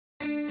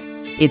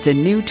It's a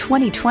new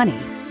 2020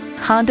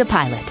 Honda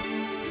Pilot.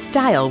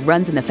 Style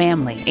runs in the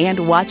family,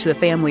 and watch the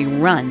family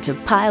run to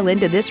pile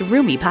into this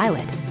roomy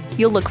Pilot.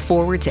 You'll look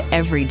forward to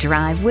every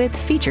drive with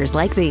features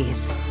like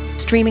these: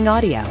 streaming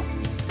audio,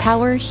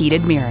 power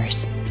heated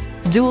mirrors,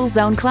 dual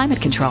zone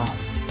climate control,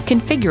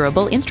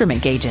 configurable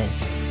instrument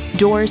gauges,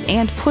 doors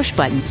and push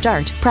button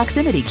start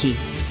proximity key,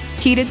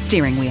 heated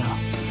steering wheel,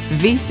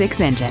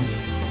 V6 engine,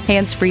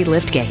 hands-free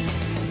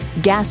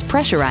liftgate, gas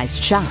pressurized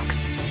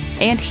shocks,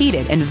 and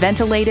heated and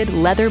ventilated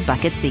leather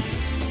bucket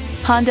seats.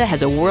 Honda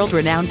has a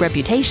world-renowned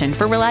reputation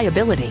for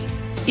reliability.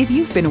 If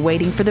you've been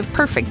waiting for the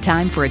perfect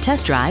time for a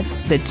test drive,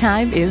 the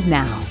time is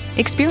now.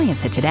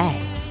 Experience it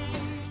today.